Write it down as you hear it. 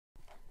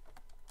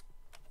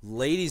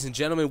Ladies and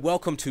gentlemen,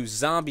 welcome to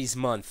Zombies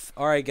Month.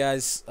 Alright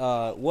guys,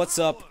 what's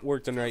up?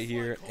 Worked right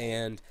here,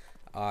 and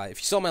if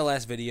you saw my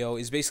last video,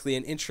 is basically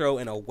an intro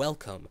and a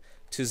welcome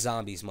to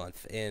Zombies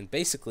Month. And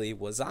basically,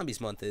 what Zombies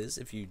Month is,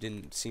 if you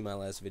didn't see my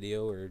last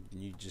video, or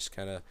you just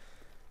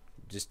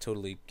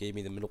totally gave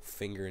me the middle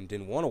finger and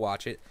didn't want to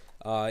watch it,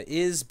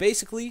 is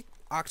basically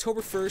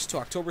October 1st to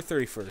October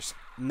 31st.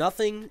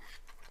 Nothing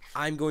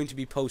I'm going to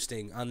be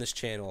posting on this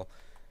channel,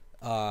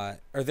 or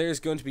there's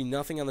going to be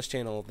nothing on this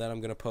channel that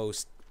I'm going to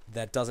post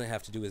that doesn't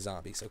have to do with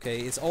zombies. Okay,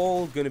 it's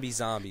all going to be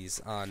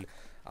zombies in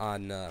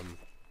the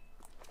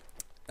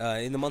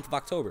month of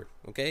October.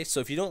 Okay, so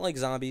if you don't like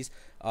zombies,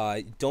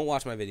 don't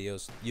watch my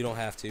videos. You don't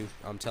have to.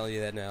 I'm telling you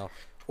that now.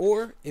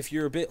 Or if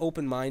you're a bit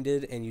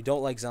open-minded and you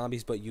don't like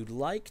zombies, but you'd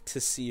like to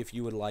see if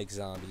you would like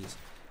zombies,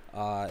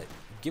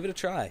 give it a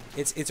try.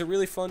 It's a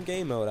really fun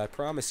game mode. I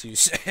promise you.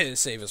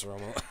 Save us,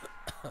 Romo.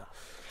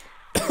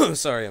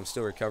 Sorry, I'm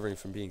still recovering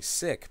from being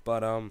sick,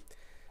 but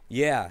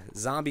yeah,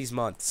 Zombies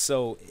Month.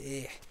 So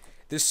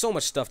there's so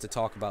much stuff to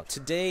talk about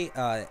today.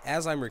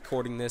 As I'm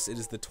recording this, it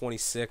is the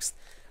 26th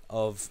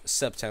of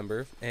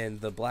September,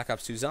 and the Black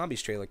Ops 2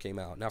 Zombies trailer came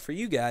out. Now, for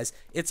you guys,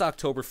 it's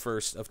October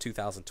 1st of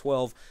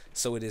 2012,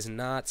 so it is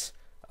not.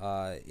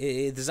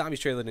 The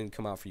Zombies trailer didn't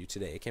come out for you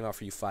today. It came out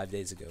for you 5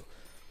 days ago,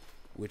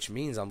 which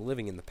means I'm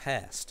living in the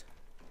past.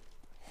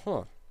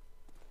 Huh.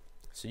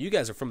 So you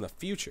guys are from the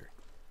future.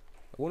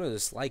 I wonder what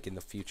it's like in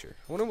the future.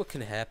 I wonder what can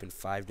happen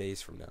 5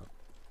 days from now.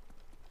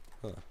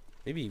 Huh.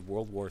 Maybe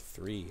World War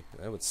III.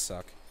 That would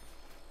suck.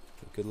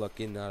 Good luck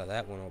getting out of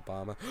that one,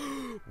 Obama.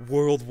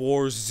 World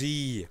War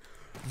Z.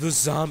 The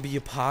zombie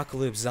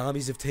apocalypse.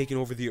 Zombies have taken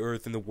over the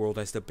earth and the world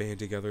has to band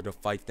together to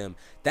fight them.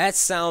 That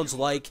sounds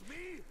like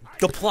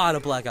the plot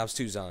of Black Ops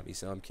 2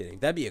 Zombies. No, I'm kidding.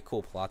 That'd be a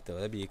cool plot, though.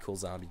 That'd be a cool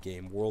zombie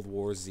game. World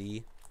War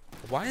Z.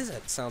 Why does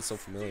that sound so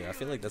familiar? I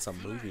feel like that's a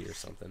movie or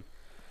something.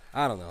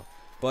 I don't know.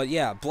 But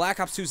yeah, Black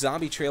Ops 2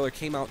 Zombie trailer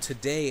came out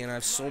today, and I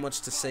have so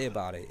much to say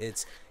about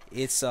it.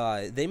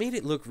 They made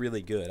it look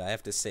really good, I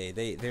have to say.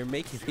 They're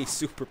making me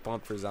super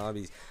pumped for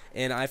zombies,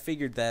 and I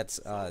figured that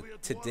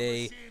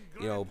today,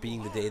 you know,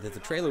 being the day that the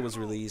trailer was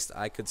released,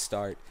 I could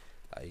start,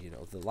 you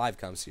know, the live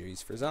comm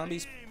series for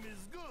zombies,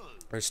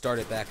 or start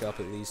it back up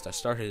at least. I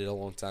started it a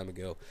long time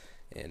ago,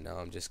 and now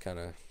I'm just kind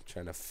of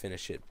trying to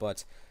finish it.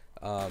 But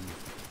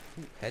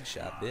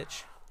headshot,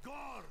 bitch.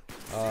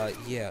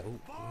 Yeah.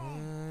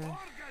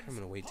 I'm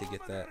gonna wait to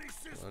get that.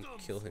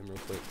 Kill him real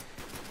quick.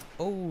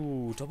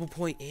 Oh, double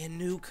point and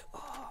nuke.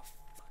 Oh,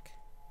 fuck.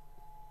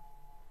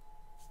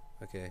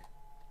 Okay.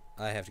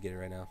 I have to get it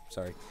right now.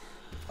 Sorry.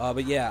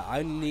 But yeah,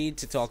 I need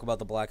to talk about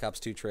the Black Ops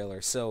 2 trailer.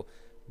 So,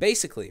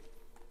 basically,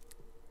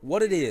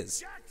 what it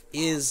is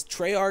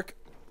Treyarch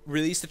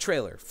released a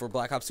trailer for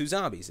Black Ops 2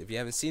 Zombies. If you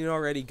haven't seen it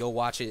already, go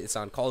watch it. It's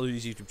on Call of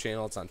Duty's YouTube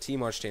channel. It's on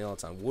T-Mar's channel.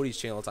 It's on Woody's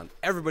channel. It's on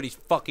everybody's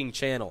fucking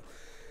channel.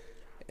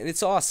 And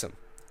it's awesome.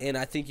 And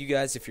I think you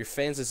guys, if you're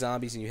fans of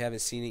zombies and you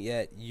haven't seen it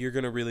yet, you're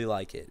going to really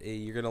like it.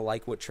 You're going to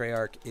like what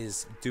Treyarch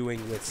is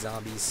doing with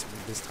zombies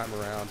this time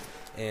around.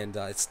 And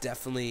it's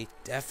definitely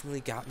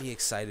got me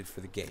excited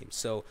for the game.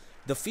 So,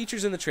 the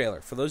features in the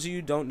trailer, for those of you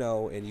who don't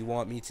know and you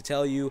want me to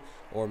tell you,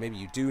 or maybe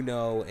you do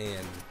know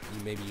and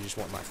maybe you just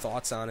want my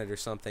thoughts on it or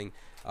something,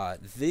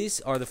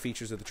 these are the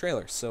features of the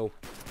trailer. So,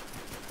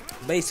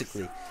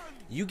 basically,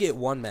 you get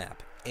one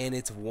map, and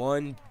it's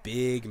one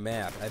big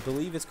map. I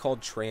believe it's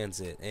called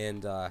Transit,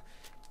 and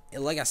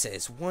like I said,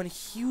 it's one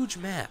huge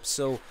map.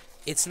 So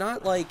it's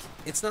not like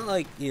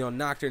you know,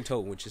 Nocturne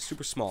Totem, which is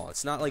super small.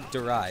 It's not like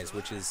Riese,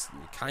 which is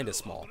kind of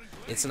small.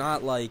 It's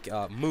not like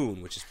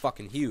Moon, which is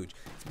fucking huge.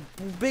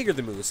 It's bigger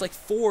than Moon. It's like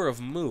 4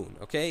 of Moon.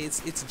 Okay, it's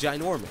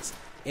ginormous.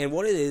 And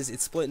what it is,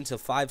 it's split into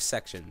 5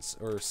 sections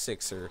or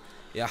 6 or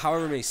yeah,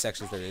 however many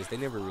sections there is. They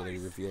never really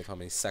revealed how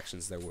many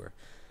sections there were.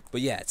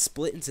 But yeah, it's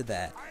split into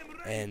that.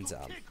 And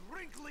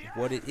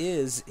what it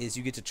is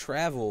you get to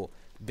travel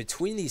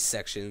between these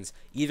sections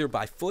either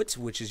by foot,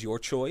 which is your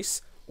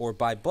choice, or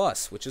by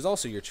bus, which is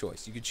also your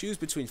choice. You can choose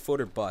between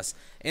foot or bus,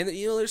 and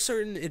you know, there's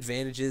certain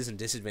advantages and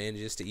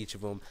disadvantages to each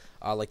of them.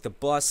 Like the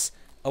bus,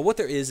 what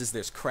there is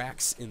there's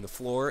cracks in the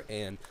floor,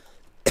 and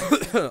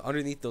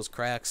underneath those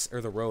cracks,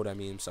 or the road, I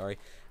mean, I'm sorry,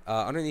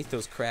 underneath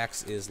those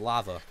cracks is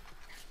lava.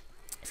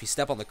 If you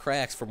step on the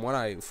cracks, from what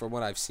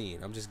I've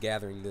seen, I'm just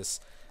gathering this,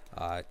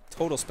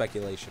 total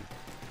speculation.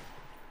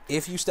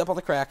 If you step on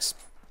the cracks,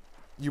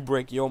 you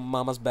break your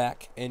mama's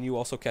back, and you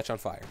also catch on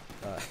fire.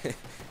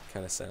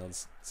 Kind of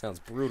sounds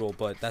brutal,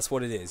 but that's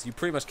what it is. You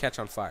pretty much catch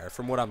on fire,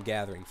 from what I'm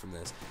gathering from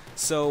this.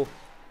 So,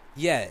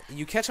 yeah,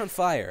 you catch on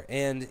fire,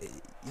 and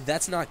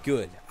that's not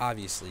good,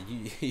 obviously.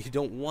 You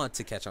don't want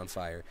to catch on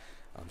fire.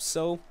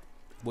 So,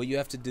 what you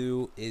have to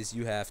do is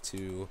you have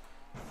to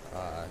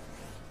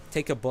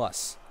take a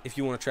bus if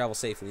you want to travel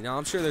safely. Now,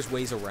 I'm sure there's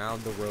ways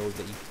around the road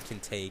that you can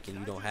take, and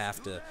you don't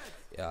have to,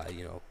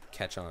 you know,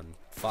 catch on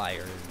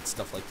fire and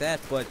stuff like that.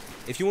 But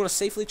if you want to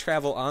safely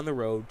travel on the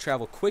road,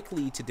 travel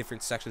quickly to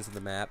different sections of the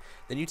map,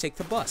 then you take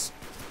the bus.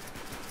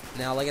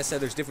 Now, like I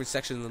said, there's different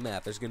sections of the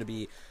map. There's going to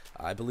be,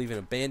 I believe, an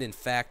abandoned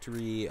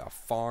factory, a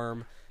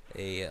farm,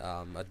 a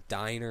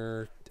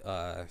diner,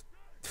 I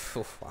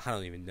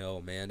don't even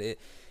know, man. There's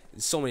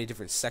so many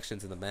different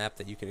sections of the map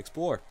that you can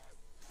explore,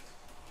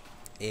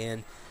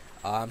 and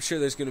I'm sure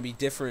there's going to be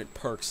different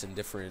perks and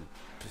different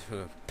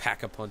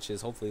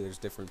pack-a-punches. Hopefully there's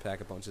different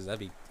pack-a-punches. That'd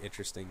be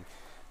interesting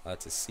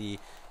to see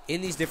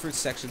in these different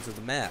sections of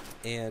the map.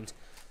 And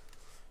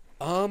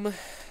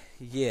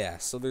yeah,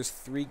 so there's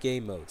 3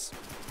 game modes,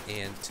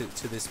 and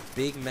to this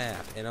big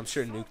map, and I'm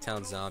sure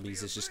Nuketown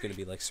Zombies is just going to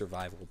be like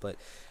survival, but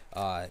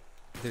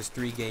there's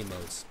 3 game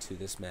modes to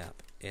this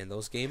map, and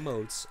those game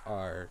modes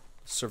are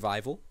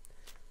survival,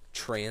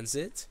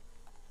 transit,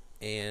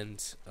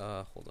 and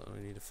hold on,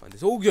 I need to find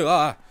this. Oh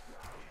god,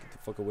 get the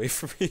fuck away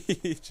from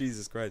me.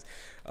 Jesus Christ.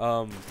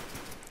 Oh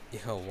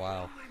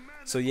wow.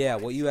 So yeah,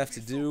 what you have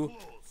to do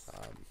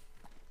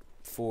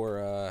for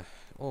oh,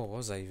 what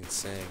was I even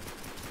saying?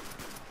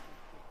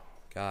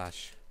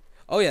 Gosh.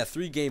 Oh yeah,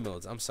 3 game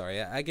modes. I'm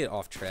sorry, I get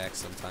off track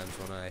sometimes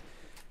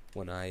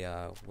when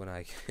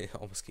I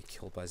almost get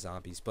killed by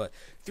zombies. But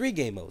 3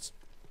 game modes.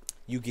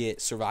 You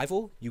get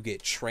survival, you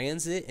get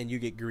transit, and you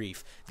get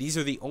grief. These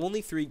are the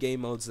only 3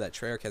 game modes that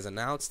Treyarch has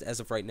announced as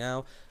of right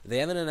now. They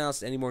haven't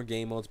announced any more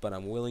game modes, but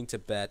I'm willing to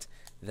bet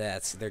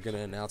that they're going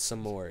to announce some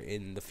more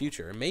in the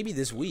future. And maybe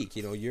this week.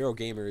 You know,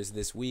 Eurogamer is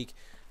this week.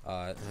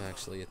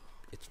 Actually,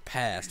 it's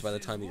past by the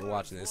time that you're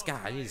watching this.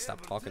 God, I need to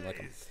stop talking like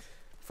I'm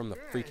from the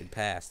freaking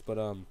past.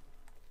 But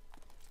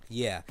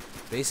yeah,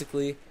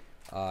 basically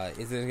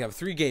they have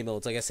 3 game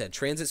modes, like I said: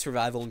 transit,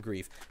 survival, and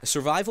grief.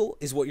 Survival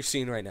is what you're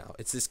seeing right now.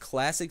 It's this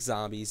classic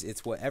zombies.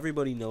 It's what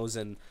everybody knows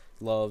and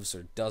loves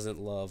or doesn't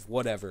love,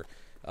 whatever.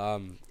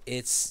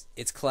 It's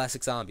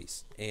classic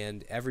zombies,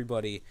 and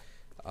everybody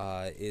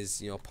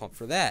is, you know, pumped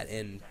for that.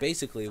 And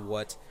basically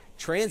what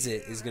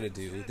transit is going to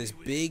do, this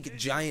big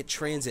giant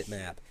transit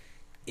map,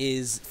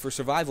 is for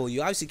survival.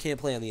 You obviously can't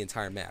play on the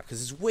entire map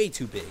because it's way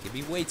too big. It'd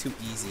be way too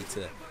easy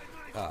to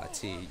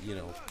you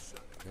know,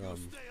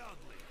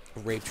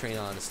 rape train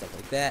on and stuff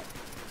like that.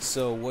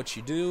 So what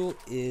you do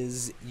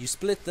is you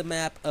split the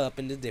map up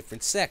into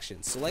different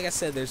sections. So like I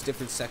said, there's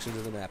different sections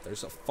of the map.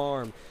 There's a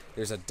farm,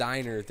 there's a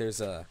diner, there's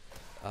a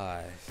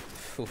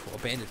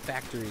abandoned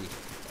factory,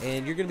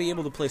 and you're going to be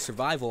able to play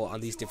survival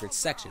on these different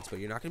sections, but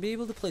you're not going to be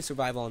able to play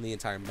survival on the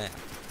entire map.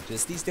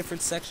 Just these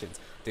different sections.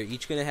 They're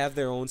each going to have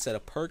their own set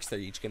of perks. They're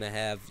each going to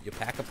have your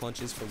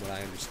pack-a-punches, from what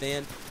I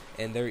understand,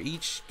 and they're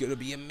each going to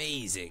be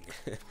amazing.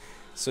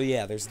 So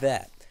yeah, there's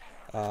that.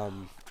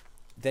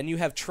 Then you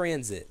have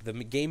transit, the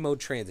game mode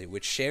transit,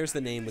 which shares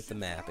the name with the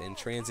map, and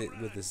transit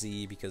with the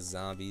Z because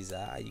zombies.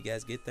 You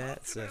guys get that?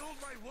 It's a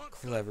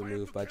clever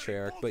move by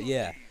Treyarch. But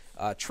yeah,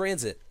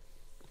 transit.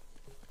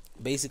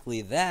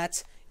 Basically,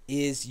 that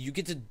is you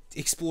get to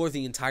explore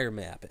the entire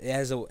map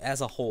as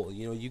a whole.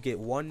 You know, you get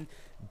one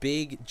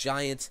big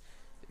giant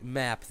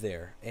map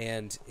there,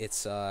 and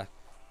it's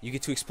you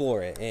get to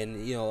explore it,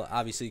 and you know,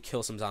 obviously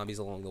kill some zombies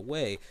along the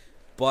way,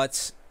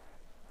 but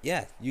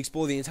yeah, you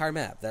explore the entire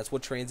map. That's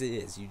what transit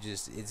is.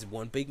 It's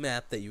one big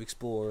map that you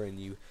explore, and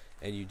you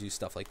do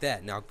stuff like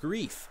that. Now,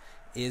 grief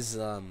is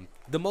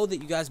the mode that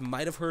you guys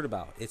might have heard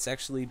about. It's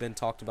actually been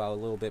talked about a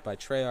little bit by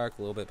Treyarch,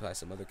 a little bit by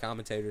some other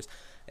commentators,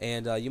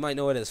 and you might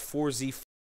know it as 4Z